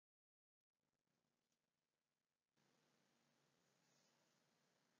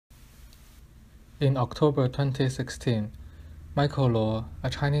In October 2016, Michael Luo, a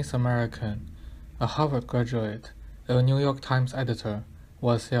Chinese American, a Harvard graduate, a New York Times editor,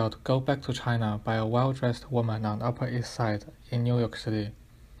 was yelled "Go back to China" by a well-dressed woman on Upper East Side in New York City.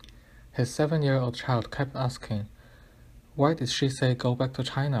 His 7-year-old child kept asking, "Why did she say go back to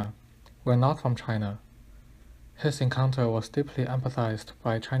China? We're not from China." His encounter was deeply empathized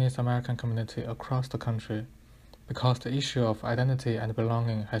by Chinese American community across the country, because the issue of identity and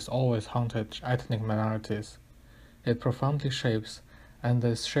belonging has always haunted ethnic minorities. It profoundly shapes and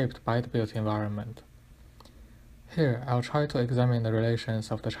is shaped by the built environment. Here, I'll try to examine the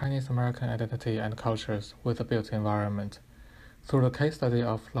relations of the Chinese American identity and cultures with the built environment through the case study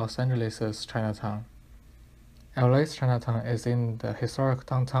of Los Angeles' Chinatown. LA's Chinatown is in the historic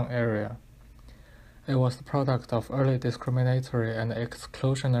downtown area. It was the product of early discriminatory and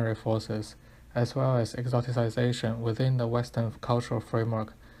exclusionary forces, as well as exoticization within the Western cultural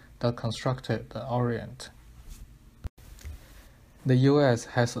framework that constructed the Orient. The U.S.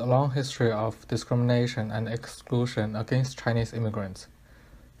 has a long history of discrimination and exclusion against Chinese immigrants.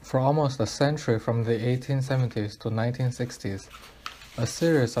 For almost a century, from the 1870s to 1960s, a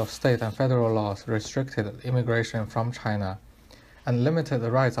series of state and federal laws restricted immigration from China and limited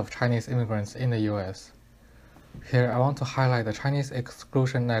the rights of Chinese immigrants in the U.S. Here, I want to highlight the Chinese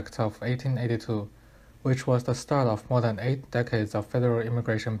Exclusion Act of 1882, which was the start of more than 8 decades of federal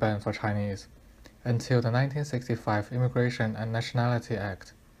immigration ban for Chinese, until the 1965 Immigration and Nationality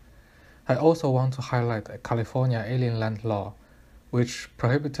Act. I also want to highlight the California Alien Land Law, which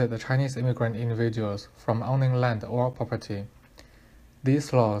prohibited the Chinese immigrant individuals from owning land or property.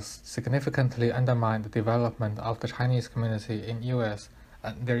 These laws significantly undermined the development of the Chinese community in U.S.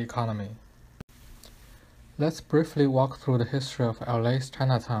 and their economy. Let's briefly walk through the history of LA's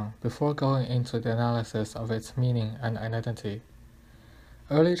Chinatown before going into the analysis of its meaning and identity.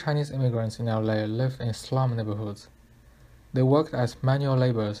 Early Chinese immigrants in LA lived in slum neighborhoods. They worked as manual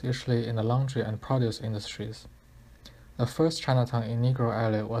laborers, usually in the laundry and produce industries. The first Chinatown in Negro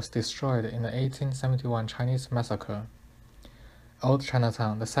Alley was destroyed in the 1871 Chinese massacre. Old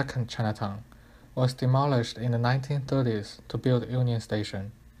Chinatown, the second Chinatown, was demolished in the 1930s to build Union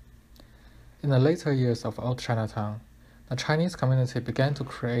Station. In the later years of Old Chinatown, the Chinese community began to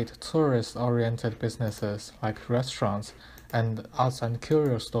create tourist-oriented businesses like restaurants and arts and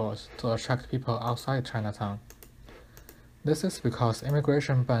curio stores to attract people outside Chinatown. This is because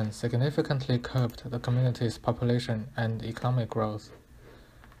immigration ban significantly curbed the community's population and economic growth.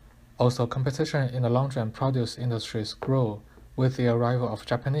 Also, competition in the laundry and produce industries grew with the arrival of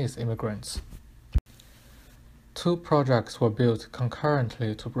Japanese immigrants. 2 projects were built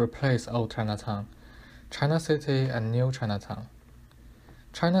concurrently to replace Old Chinatown, China City and New Chinatown.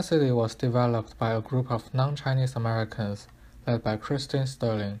 China City was developed by a group of non-Chinese Americans led by Christine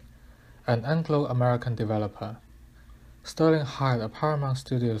Sterling, an Anglo-American developer. Sterling hired a Paramount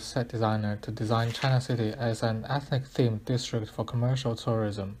Studios set designer to design China City as an ethnic-themed district for commercial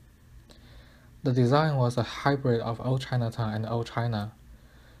tourism. The design was a hybrid of Old Chinatown and Old China,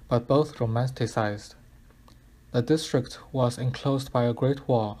 but both romanticized. The district was enclosed by a great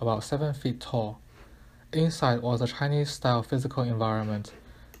wall about 7 feet tall. Inside was a Chinese-style physical environment,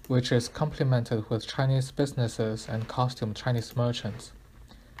 which is complemented with Chinese businesses and costumed Chinese merchants.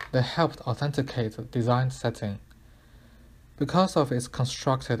 They helped authenticate the design setting. Because of its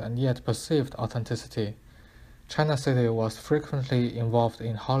constructed and yet perceived authenticity, China City was frequently involved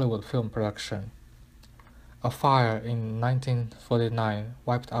in Hollywood film production. A fire in 1949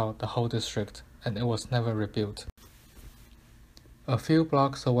 wiped out the whole district, and it was never rebuilt. A few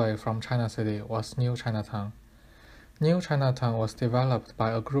blocks away from China City was New Chinatown. New Chinatown was developed by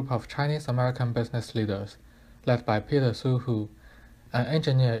a group of Chinese American business leaders, led by Peter Su Hu, an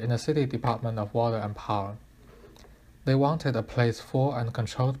engineer in the City Department of Water and Power. They wanted a place for and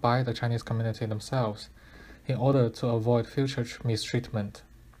controlled by the Chinese community themselves, in order to avoid future mistreatment.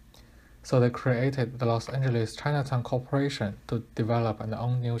 So they created the Los Angeles Chinatown Corporation to develop and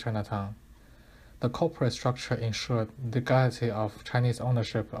own New Chinatown. The corporate structure ensured the legality of Chinese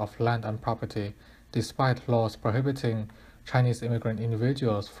ownership of land and property, despite laws prohibiting Chinese immigrant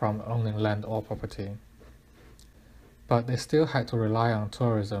individuals from owning land or property. But they still had to rely on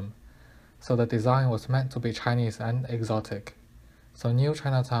tourism, so the design was meant to be Chinese and exotic. So New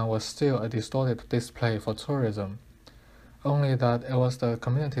Chinatown was still a distorted display for tourism, only that it was the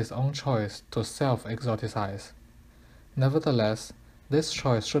community's own choice to self-exoticize. Nevertheless, this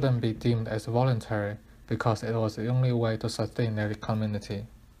choice shouldn't be deemed as voluntary because it was the only way to sustain their community.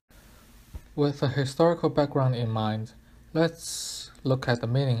 With the historical background in mind, let's look at the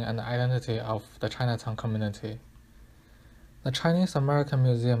meaning and identity of the Chinatown community. The Chinese American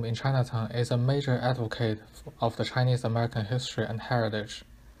Museum in Chinatown is a major advocate of the Chinese American history and heritage.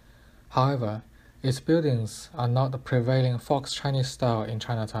 However, its buildings are not the prevailing Fox Chinese style in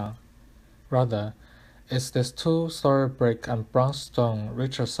Chinatown. Rather, it's this two-story brick and brownstone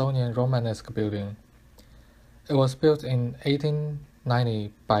Richardsonian Romanesque building. It was built in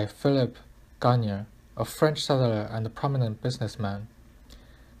 1890 by Philip Garnier, a French settler and a prominent businessman.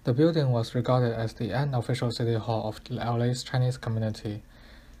 The building was regarded as the unofficial city hall of LA's Chinese community,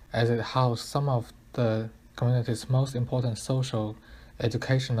 as it housed some of the community's most important social,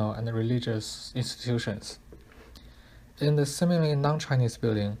 educational, and religious institutions. In this seemingly non-Chinese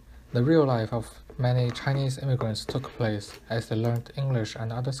building, the real life of many Chinese immigrants took place as they learned English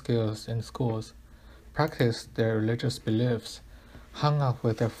and other skills in schools, practiced their religious beliefs, hung out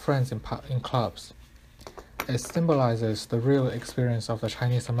with their friends in clubs. It symbolizes the real experience of the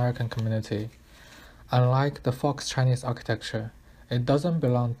Chinese American community. Unlike the Fox Chinese architecture, it doesn't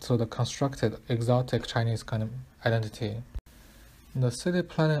belong to the constructed exotic Chinese identity. The city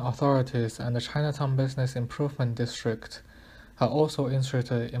planning authorities and the Chinatown Business Improvement District are also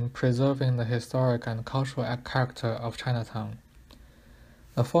interested in preserving the historic and cultural character of Chinatown.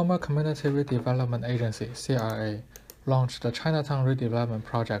 The former Community Redevelopment Agency, CRA, launched the Chinatown Redevelopment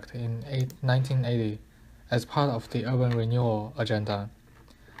Project in 1980 as part of the urban renewal agenda.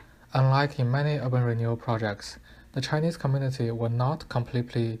 Unlike in many urban renewal projects, the Chinese community were not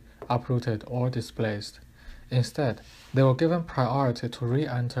completely uprooted or displaced. Instead, they were given priority to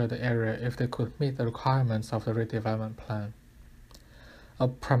re-enter the area if they could meet the requirements of the redevelopment plan. A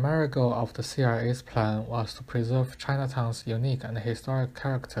primary goal of the CRA's plan was to preserve Chinatown's unique and historic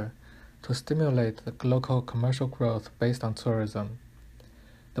character, to stimulate the local commercial growth based on tourism.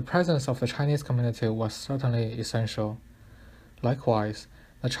 The presence of the Chinese community was certainly essential. Likewise,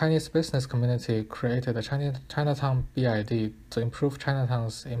 the Chinese business community created the Chinatown BID to improve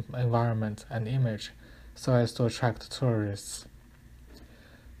Chinatown's environment and image so as to attract tourists.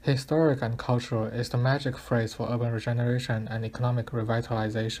 Historic and cultural is the magic phrase for urban regeneration and economic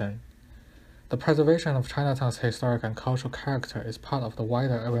revitalization. The preservation of Chinatown's historic and cultural character is part of the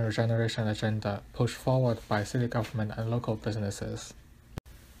wider urban regeneration agenda pushed forward by city government and local businesses.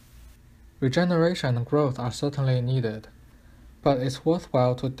 Regeneration and growth are certainly needed, but it's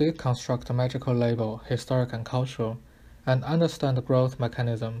worthwhile to deconstruct the magical label historic and cultural and understand the growth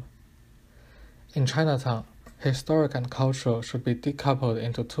mechanism. In Chinatown, historic and cultural should be decoupled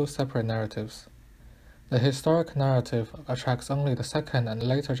into two separate narratives. The historic narrative attracts only the second and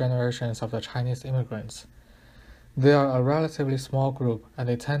later generations of the Chinese immigrants. They are a relatively small group and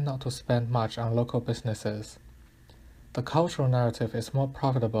they tend not to spend much on local businesses. The cultural narrative is more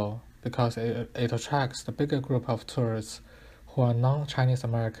profitable because it attracts the bigger group of tourists who are non-Chinese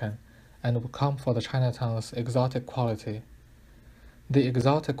American and will come for the Chinatown's exotic quality. The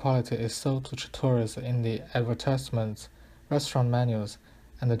exotic quality is sold to tourists in the advertisements, restaurant menus,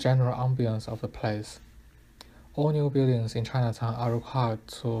 and the general ambience of the place. All new buildings in Chinatown are required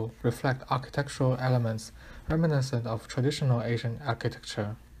to reflect architectural elements reminiscent of traditional Asian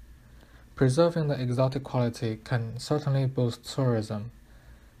architecture. Preserving the exotic quality can certainly boost tourism,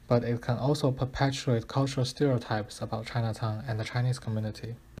 but it can also perpetuate cultural stereotypes about Chinatown and the Chinese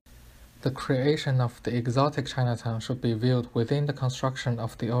community. The creation of the exotic Chinatown should be viewed within the construction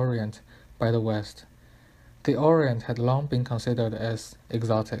of the Orient by the West. The Orient had long been considered as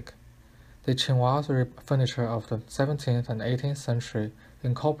exotic. The chinoiserie furniture of the 17th and 18th century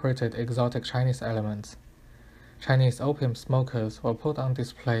incorporated exotic Chinese elements. Chinese opium smokers were put on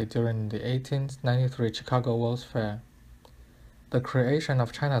display during the 1893 Chicago World's Fair. The creation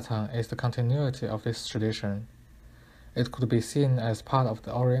of Chinatown is the continuity of this tradition. It could be seen as part of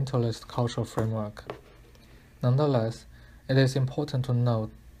the Orientalist cultural framework. Nonetheless, it is important to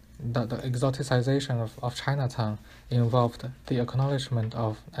note that the exoticization of Chinatown involved the acknowledgement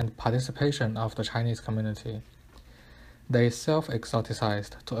of and participation of the Chinese community. They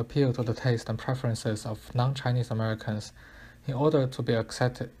self-exoticized to appeal to the taste and preferences of non-Chinese Americans in order to be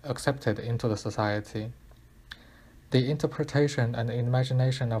accepted into the society. The interpretation and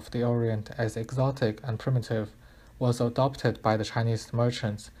imagination of the Orient as exotic and primitive was adopted by the Chinese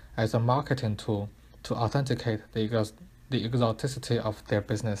merchants as a marketing tool to authenticate the exoticity of their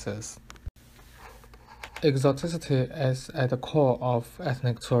businesses. Exoticity is at the core of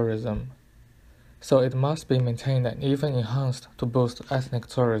ethnic tourism, so it must be maintained and even enhanced to boost ethnic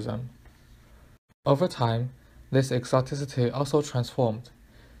tourism. Over time, this exoticity also transformed.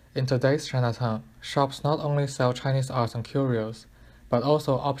 In today's Chinatown, shops not only sell Chinese arts and curios, but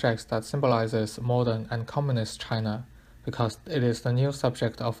also objects that symbolizes modern and communist China, because it is the new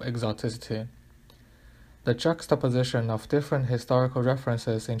subject of exoticity. The juxtaposition of different historical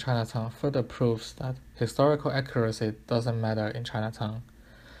references in Chinatown further proves that historical accuracy doesn't matter in Chinatown,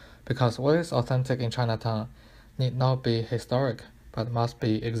 because what is authentic in Chinatown need not be historic, but must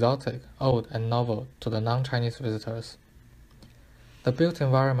be exotic, old, and novel to the non-Chinese visitors. The built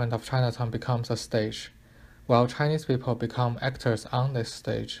environment of Chinatown becomes a stage, while Chinese people become actors on this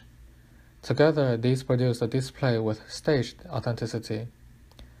stage. Together, these produce a display with staged authenticity.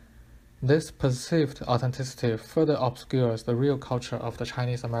 This perceived authenticity further obscures the real culture of the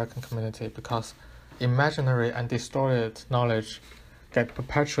Chinese American community because imaginary and distorted knowledge get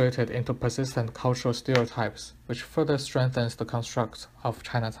perpetuated into persistent cultural stereotypes, which further strengthens the construct of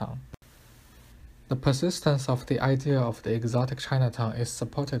Chinatown. The persistence of the idea of the exotic Chinatown is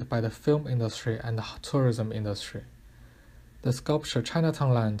supported by the film industry and the tourism industry. The sculpture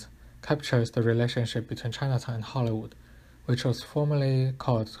Chinatown Land captures the relationship between Chinatown and Hollywood, which was formerly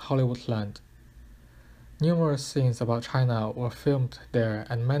called Hollywoodland. Numerous scenes about China were filmed there,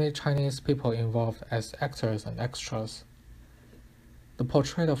 and many Chinese people involved as actors and extras. The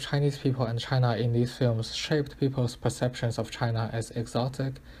portrait of Chinese people and China in these films shaped people's perceptions of China as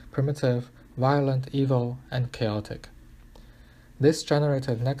exotic, primitive, violent, evil, and chaotic. This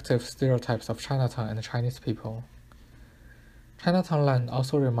generated negative stereotypes of Chinatown and Chinese people. Chinatown Land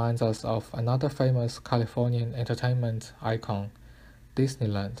also reminds us of another famous Californian entertainment icon,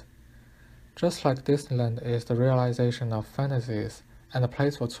 Disneyland. Just like Disneyland is the realization of fantasies and a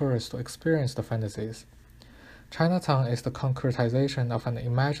place for tourists to experience the fantasies, Chinatown is the concretization of an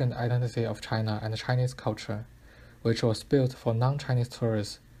imagined identity of China and Chinese culture, which was built for non-Chinese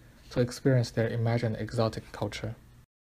tourists to experience their imagined exotic culture.